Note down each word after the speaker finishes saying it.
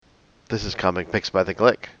This is Comic Picks by the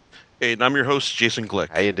Glick. Hey, and I'm your host, Jason Glick.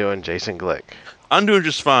 How you doing, Jason Glick? I'm doing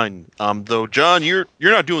just fine. Though John, you're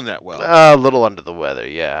not doing that well. A little under the weather,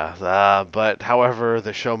 yeah. But however,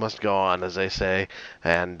 the show must go on, as they say.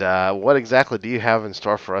 And what exactly do you have in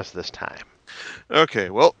store for us this time? Okay,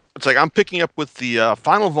 well, it's like I'm picking up with the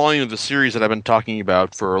final volume of the series that I've been talking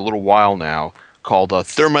about for a little while now, called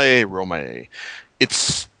Thermae Romae.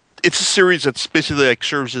 It's a series that's basically like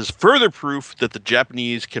serves as further proof that the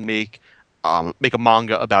Japanese can make a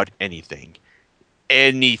manga about anything.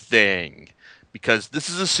 Because this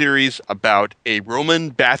is a series about a Roman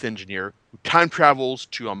bath engineer who time travels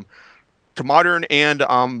to modern and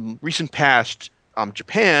recent past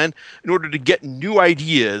Japan in order to get new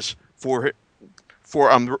ideas for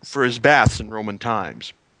his baths in Roman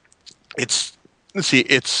times. It's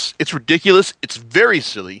it's ridiculous. It's very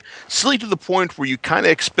silly to the point where you kind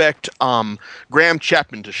of expect Graham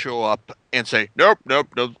Chapman to show up and say, nope, we're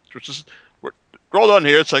all done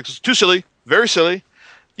here. It's like it's too silly, very silly,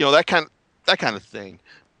 that kind of thing.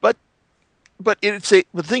 But the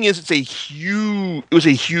thing is, it was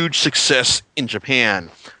a huge success in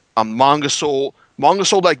Japan. Manga sold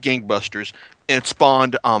like gangbusters, and it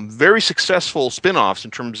spawned very successful spin-offs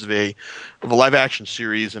in terms of a live action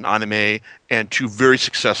series and anime, and two very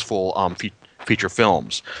successful feature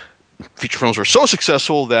films. Feature films were so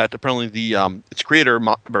successful that apparently its creator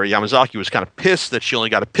Mary Yamazaki was kind of pissed that she only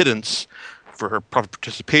got a pittance for her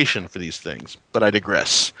participation for these things. But I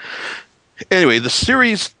digress. Anyway, the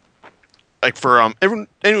series, like for anyone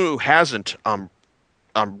who hasn't read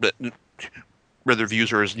the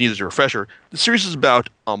reviews or needs a refresher, the series is about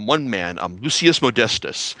one man, Lucius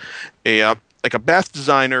Modestus, a bath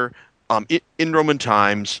designer in Roman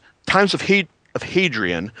times of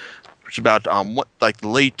Hadrian, which is about the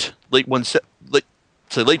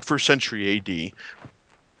late first century A.D.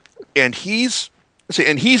 And when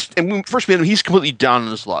we first met him, he's completely down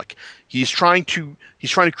on his luck. He's trying to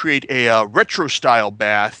create a retro style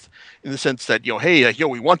bath in the sense that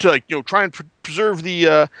we want to try and preserve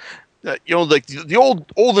the the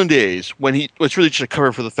olden days when it's really just a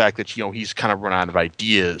cover for the fact that he's kind of run out of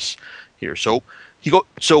ideas here. So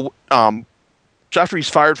after he's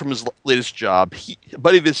fired from his latest job, a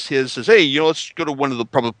buddy of his says, hey, let's go to one of the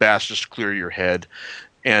public baths just to clear your head.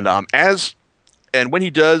 And when he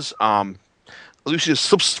does, Lucius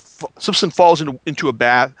slips and falls into a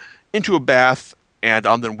bath, and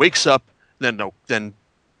then wakes up. Then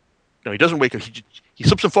he doesn't wake up. He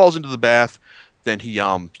slips and falls into the bath. Then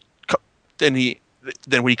when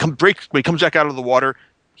he comes back out of the water,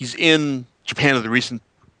 he's in Japan of the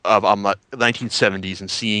 1970s and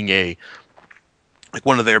seeing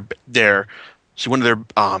one of their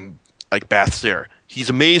baths there. He's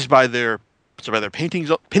amazed by their paintings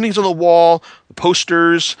on the wall, the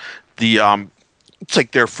posters, it's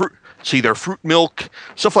like their fruit milk,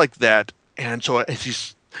 stuff like that. And so as he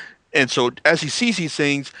sees these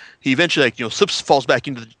things, he eventually slips, falls back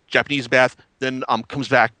into the Japanese bath, then comes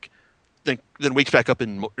back, then wakes back up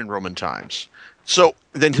in Roman times. So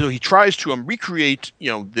then he tries to recreate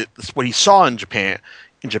what he saw in Japan,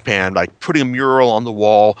 like putting a mural on the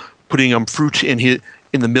wall, putting fruit in the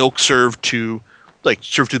milk served to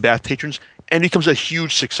the bath patrons, and it becomes a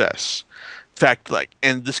huge success. In fact,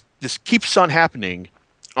 and this keeps on happening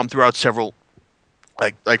throughout several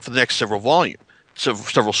for the next several volumes,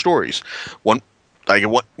 several stories. At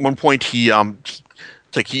one point he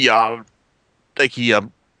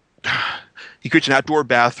creates an outdoor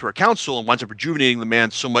bath for a council and winds up rejuvenating the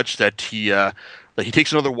man so much that he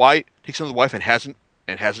takes another wife and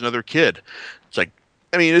has another kid.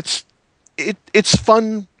 It's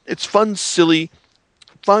fun, silly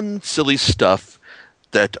stuff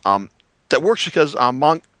that works because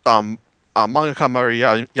mangaka Mari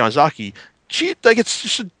Yamazaki,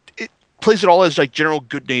 it plays it all as general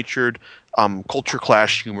good-natured culture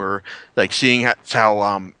clash humor, seeing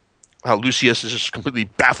how Lucius is just completely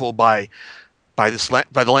baffled by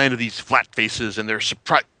the land of these flat faces and their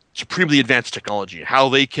supremely advanced technology, how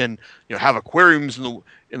they can have aquariums in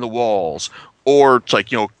the walls, or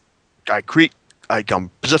possess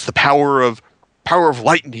the power of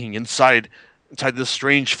lightning inside this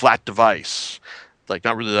strange flat device,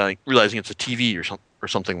 not really realizing it's a TV or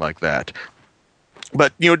something like that.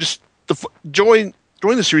 But just the joy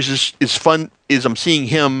during the series is fun. Is I'm seeing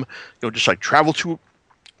him travel to,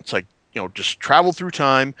 just travel through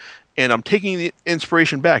time, and I'm taking the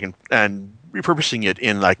inspiration back and repurposing it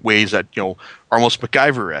in ways that are almost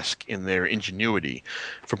MacGyver-esque in their ingenuity,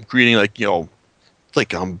 from creating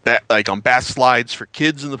bath slides for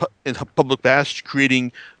kids in public baths,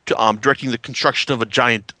 creating directing the construction of a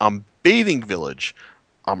giant bathing village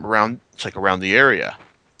around the area.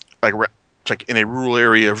 it's like in a rural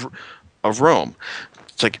area of Rome.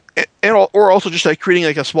 It's like or also just like creating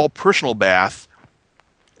like a small personal bath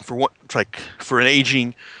for what it's like for an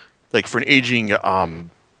aging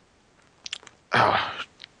uh,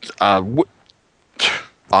 uh,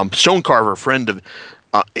 stone carver friend of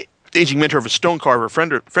aging mentor of a stone carver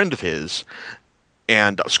friend of his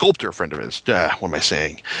and a sculptor friend of his. What am I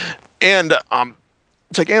saying? And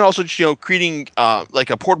it's like and also just creating like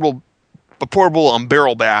a portable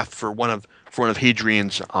barrel bath for one of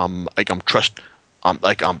Hadrian's trust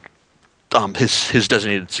his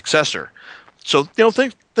designated successor. So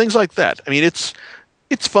things like that. I mean, it's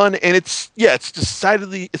fun and it's a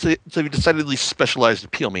decidedly specialized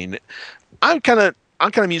appeal. I mean, I'm kind of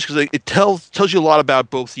amused because it tells you a lot about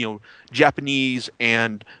both Japanese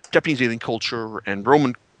bathing culture and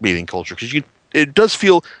Roman bathing culture because it does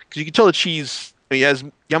feel because you can tell that she's as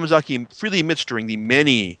Yamazaki freely admits during the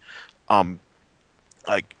many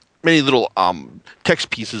many little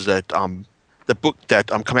text pieces that the book that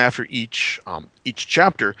come after each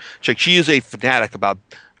chapter. She is a fanatic about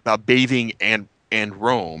bathing and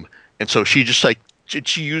Rome, and so she just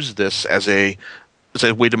she used this as a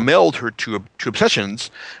way to meld her two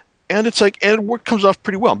obsessions, and it's like and what comes off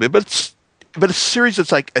pretty well. But it's a series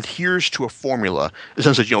that's like adheres to a formula. In the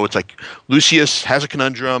sense that it's like Lucius has a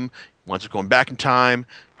conundrum, wants going back in time,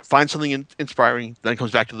 finds something inspiring, then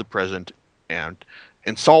comes back to the present and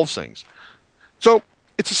solves things. So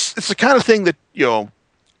it's the kind of thing that you're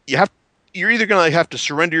either gonna have to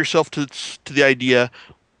surrender yourself to the idea,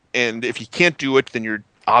 and if you can't do it, then you're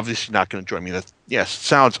obviously not going to join me. Yes,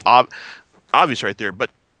 sounds obvious right there, but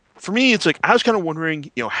for me, it's like I was kind of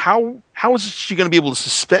wondering, how is she going to be able to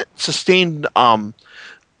sustain,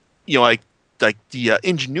 like the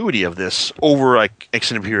ingenuity of this over like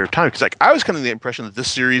extended period of time? Because like I was kind of the impression that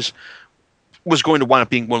this series was going to wind up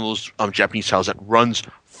being one of those Japanese styles that runs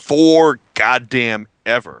for goddamn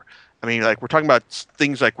ever. I mean, like we're talking about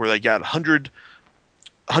things like where they got 100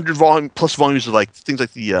 plus volumes of like things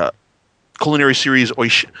like the culinary series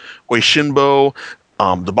Oishinbo,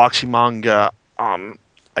 the boxing manga,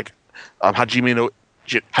 Hajime no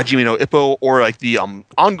Ippo, or like the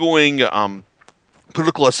ongoing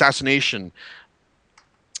political assassination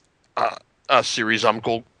series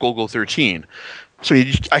Golgo 13. So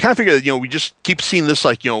I kind of figure that we just keep seeing this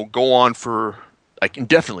like go on for like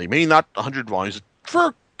indefinitely, maybe not 100 volumes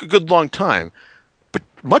for a good long time. But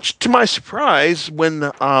much to my surprise,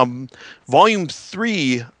 when Volume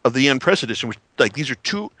 3 of the Unpressed edition, which like these are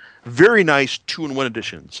two very nice 2-in-1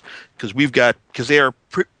 editions, because they are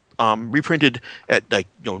reprinted at like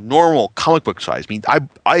normal comic book size. I mean,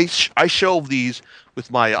 I shelve these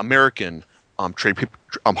with my American trade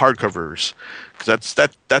hardcovers because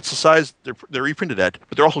that's the size they're reprinted at.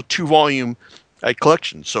 But they're also 2-volume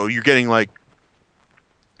collections, so you're getting like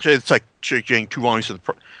it's like you're getting 2 volumes of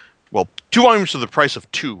the. Well, 2 volumes for the price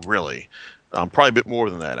of 2, really. Probably a bit more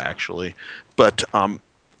than that, actually. But but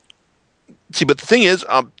the thing is,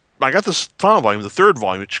 I got this final volume, the 3rd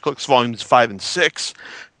volume, which collects volumes 5 and 6.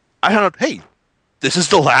 I found out, hey, this is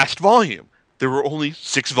the last volume. There were only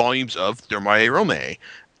 6 volumes of Thermae Romae,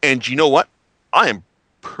 and you know what? I am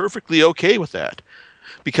perfectly okay with that,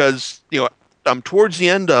 because towards the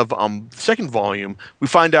end of the 2nd volume, we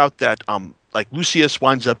find out that like Lucius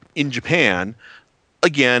winds up in Japan.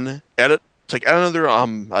 Again, at another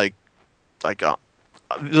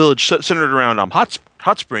village centered around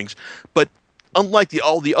hot springs, but unlike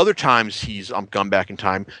all the other times he's gone back in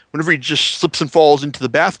time, whenever he just slips and falls into the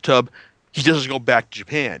bathtub, he doesn't go back to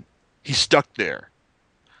Japan. He's stuck there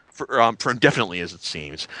for indefinitely, as it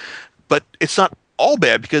seems. But it's not all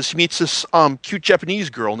bad because he meets this cute Japanese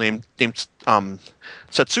girl named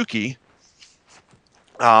Satsuki.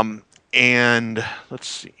 And let's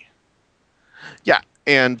see. Yeah,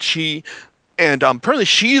 and apparently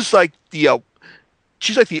she's like the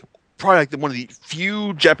probably like one of the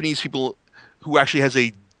few Japanese people who actually has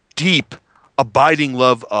a deep, abiding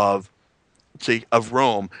love of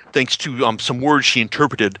Rome, thanks to some words she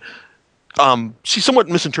interpreted. She somewhat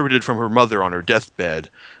misinterpreted from her mother on her deathbed.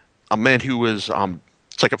 A man who was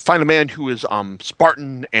find a man who is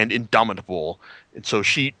Spartan and indomitable, and so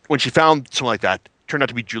when she found something like that, turned out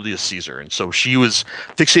to be Julius Caesar, and so she was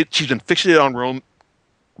fixated. She's been fixated on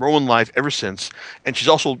Roman life ever since, and she's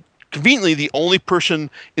also conveniently the only person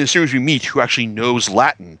in the series we meet who actually knows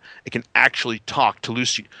Latin and can actually talk to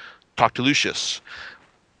Lucius.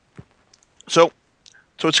 So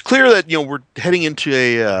it's clear that we're heading into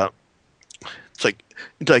hey,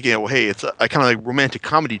 it's a kind of like romantic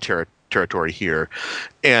comedy territory here,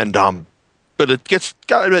 and but it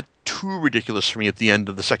got a bit too ridiculous for me at the end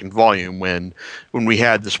of the 2nd volume when we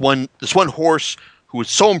had this one horse who was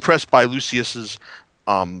so impressed by Lucius's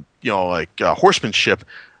horsemanship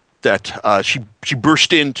that she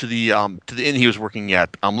burst into the inn he was working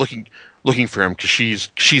at, looking for him because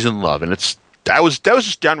she's in love, and that was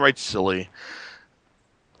just downright silly,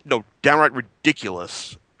 downright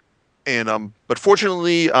ridiculous, and but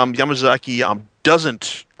fortunately Yamazaki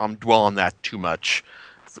doesn't dwell on that too much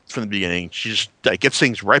from the beginning. She just gets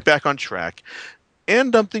things right back on track,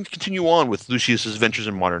 and things continue on with Lucius's adventures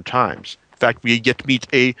in modern times. In fact, we get to meet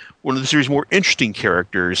one of the series' more interesting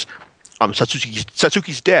characters,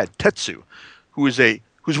 Satsuki's dad, Tetsu, who's one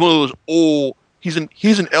of those old. He's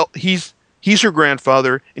her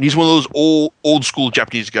grandfather, and he's one of those old school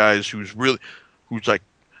Japanese guys who's really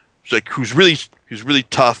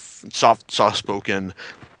tough and soft spoken.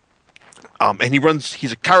 And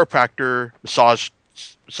he's a chiropractor, massage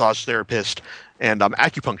therapist, and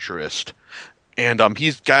acupuncturist. And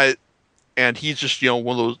he's just one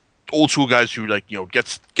of those old school guys who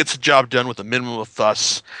gets the job done with a minimum of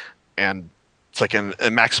fuss, and it's like a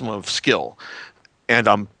maximum of skill. And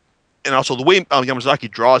also the way Yamazaki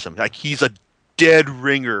draws him, he's a dead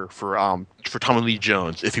ringer for Tommy Lee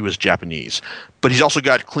Jones if he was Japanese, but he's also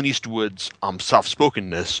got Clint Eastwood's soft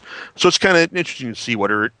spokenness. So it's kind of interesting to see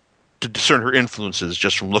to discern her influences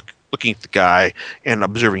just from looking at the guy and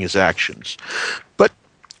observing his actions. But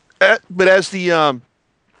as the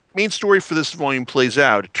main story for this volume plays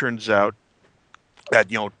out, it turns out that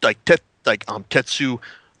Tetsu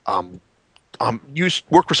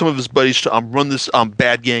worked for some of his buddies to run this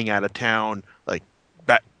bad gang out of town,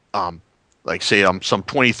 some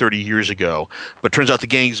 20, 30 years ago. But it turns out the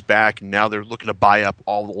gang's back, and now they're looking to buy up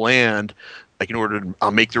all the land, in order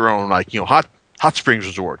to make their own hot springs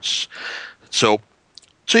resorts. So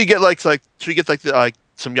you get some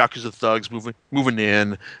Yakuza thugs moving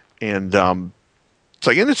in, and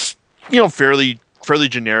it's fairly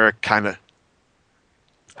generic kind of.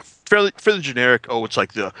 Fairly generic. Oh, it's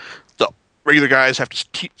like the regular guys have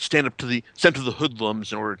to stand up to the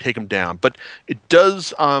hoodlums in order to take them down. But it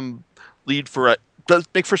does does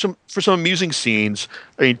make for some amusing scenes.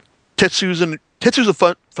 I mean, Tetsu's a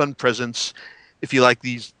fun presence if you like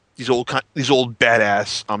these old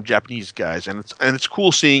badass Japanese guys, and it's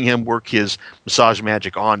cool seeing him work his massage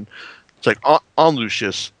magic on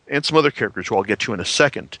Lucius and some other characters who I'll get to in a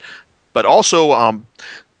second. But also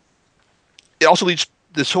it also leads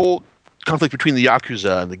this whole conflict between the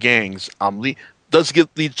Yakuza and the gangs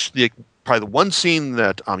leads to probably the one scene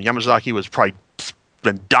that Yamazaki was probably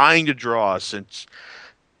been dying to draw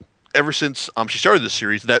ever since she started this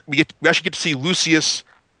series, that we actually get to see Lucius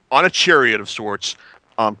on a chariot of sorts,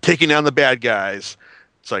 taking down the bad guys.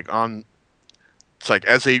 It's like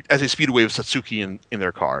as they speed away with Satsuki in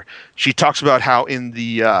their car. She talks about how when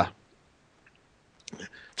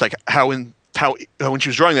she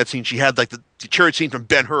was drawing that scene, she had the chariot scene from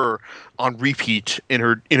Ben-Hur on repeat in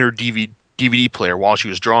her DVD player while she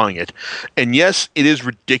was drawing it. And yes, it is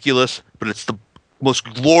ridiculous, but it's the most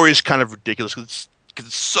glorious kind of ridiculous, because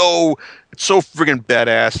it's so friggin'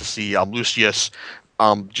 badass to see Lucius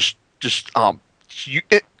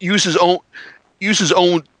use his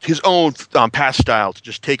own past style to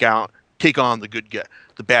just take on the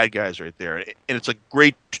bad guys right there. And it's a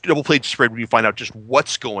great double page spread when you find out just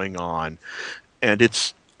what's going on. And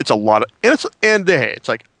it's a lot of, and it's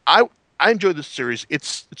like I enjoy this series.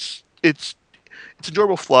 It's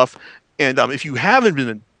enjoyable fluff. And if you haven't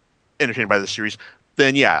been entertained by this series,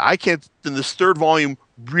 then then this third volume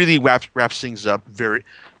really wraps things up very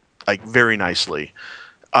nicely.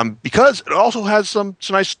 Because it also has some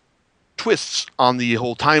nice twists on the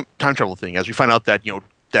whole time travel thing, as we find out that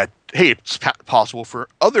hey, it's possible for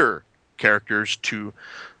other characters to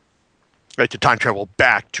time travel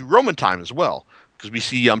back to Roman time as well, because we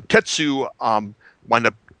see Tetsu wind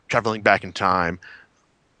up traveling back in time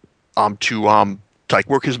to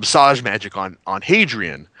work his massage magic on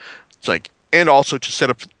Hadrian. It's and also to set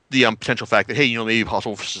up the potential fact that, hey, maybe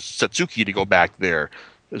possible for Satsuki to go back there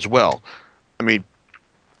as well. I mean,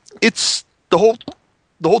 it's the whole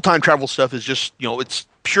time travel stuff is just it's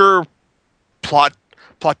pure plot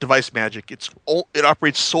device magic. It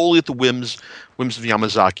operates solely at the whims of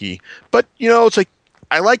Yamazaki. But it's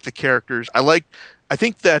I like the characters. I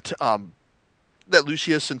think that that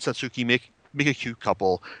Lucius and Satsuki make a cute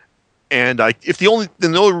couple. And if the only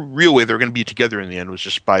real way they're going to be together in the end was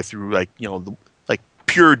just through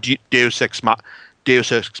pure Deus Ex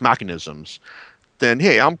mechanisms, then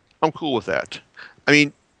hey, I'm cool with that. I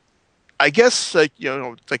mean, I guess if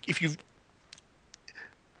you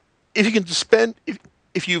can suspend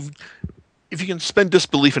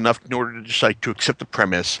disbelief enough in order to just to accept the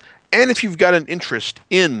premise, and if you've got an interest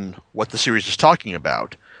in what the series is talking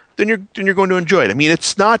about, then you're going to enjoy it. I mean,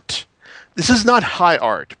 it's not this is not high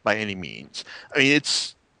art by any means. I mean,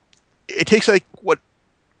 it takes what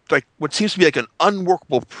seems to be like an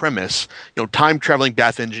unworkable premise. Time traveling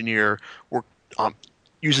Bath engineer work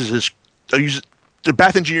uses his uses the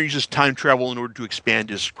Bath engineer uses time travel in order to expand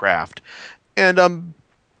his craft, and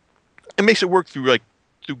it makes it work through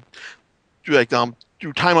through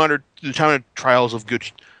time honored trials of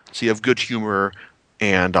good humor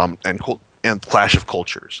and clash of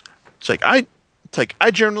cultures. I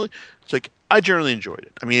generally enjoyed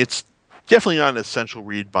it. I mean, it's definitely not an essential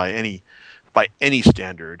read by any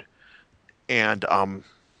standard, and and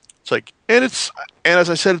as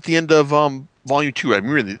I said at the end of volume two, I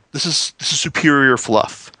mean, really, this is superior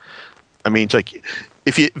fluff. I mean, it's like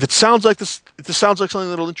if it sounds like this, if this sounds like something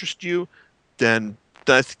that'll interest you, then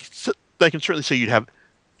I can certainly say you have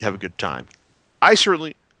a good time. I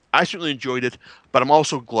certainly enjoyed it, but I'm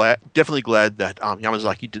also definitely glad that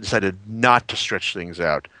Yamazaki decided not to stretch things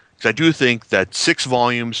out, because I do think that 6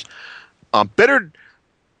 volumes, better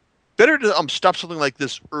to stop something like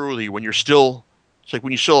this early when you're still, it's like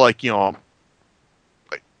when you still like,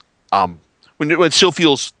 when it still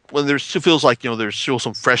feels when there still feels like there's still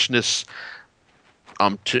some freshness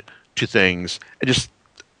to things, and just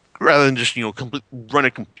rather than just run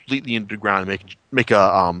it completely into the ground and make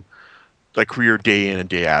a like career day in and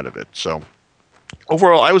day out of it. So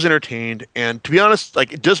overall, I was entertained, and to be honest,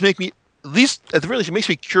 like it does make me, at least at the very least, it makes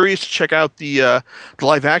me curious to check out the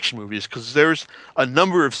live action movies, because there's a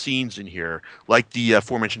number of scenes in here, like the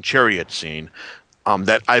aforementioned chariot scene,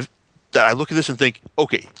 that I look at this and think,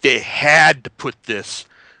 okay, they had to put this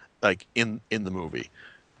like in the movie,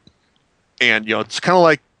 and it's kind of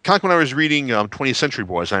like when I was reading 20th Century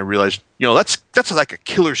Boys, and I realized that's like a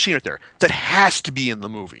killer scene right there that has to be in the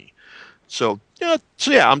movie. So I'm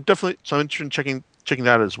interested in checking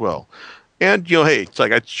that as well. And hey, it's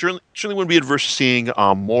like I certainly wouldn't be adverse to seeing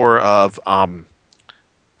more of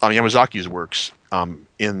Yamazaki's works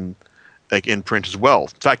in print as well. In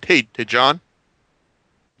fact, hey John,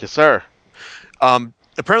 Yes, sir.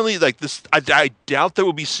 apparently like this, I doubt that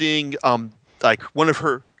we'll be seeing like one of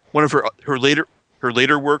her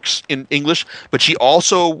later works in English, but she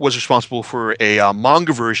also was responsible for a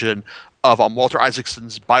manga version of Walter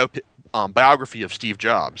Isaacson's biography of Steve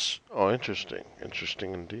Jobs. Oh, interesting.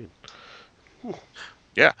 Interesting indeed.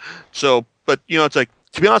 Yeah. So, but it's like,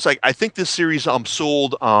 to be honest, like I think this series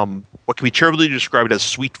sold what can be charitably described as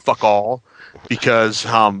sweet fuck all, because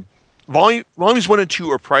volumes 1 and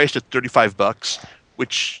 2 are priced at $35,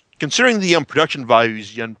 which, considering the production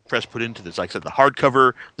values Yen Press put into this, like I said, the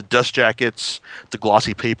hardcover, the dust jackets, the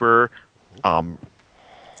glossy paper,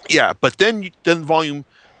 yeah. But then volume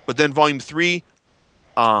 3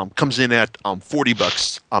 comes in at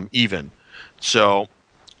 $40 even. So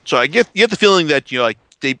I you get the feeling that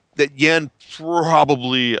that Yen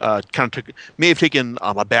probably may have taken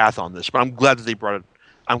a bath on this, but I'm glad that they brought it.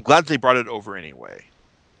 I'm glad they brought it over anyway.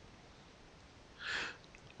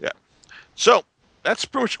 Yeah. So that's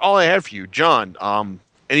pretty much all I have for you, John.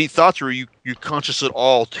 Any thoughts, or are you conscious at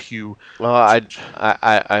all to? Well,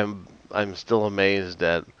 I'm still amazed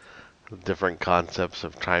at different concepts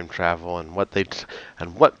of time travel and what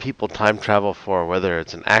people time travel for, whether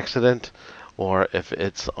it's an accident or if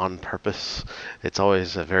it's on purpose. It's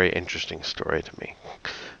always a very interesting story to me.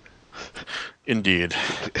 Indeed.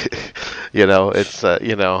 It's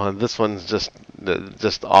and this one's just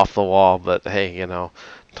off the wall, but hey,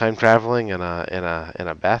 time traveling in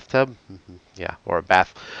a bathtub, yeah, or I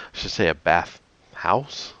should say a bath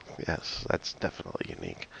house. Yes, that's definitely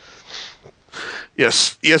unique.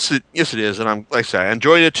 Yes, it is, and like I said, I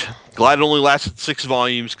enjoyed it. Glad it only lasted 6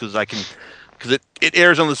 volumes, because it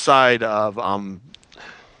errs on the side of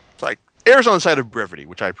airs on the side of brevity,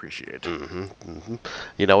 which I appreciate.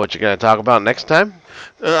 You know what you're going to talk about next time?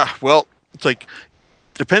 Well, it's like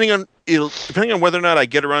depending on whether or not I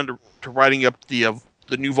get around to writing up the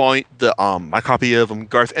new volume, my copy of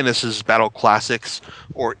Garth Ennis's Battle Classics,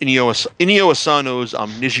 or Inio Asano's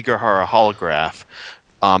Nishigahara Holograph.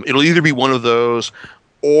 It'll either be one of those,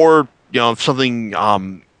 or if something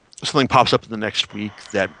pops up in the next week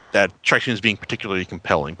that strikes me as being particularly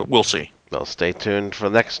compelling. But we'll see. Well, stay tuned for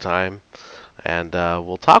next time, and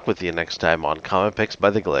we'll talk with you next time on Comic Picks by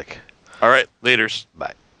the Glick. All right, laters.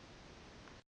 Bye.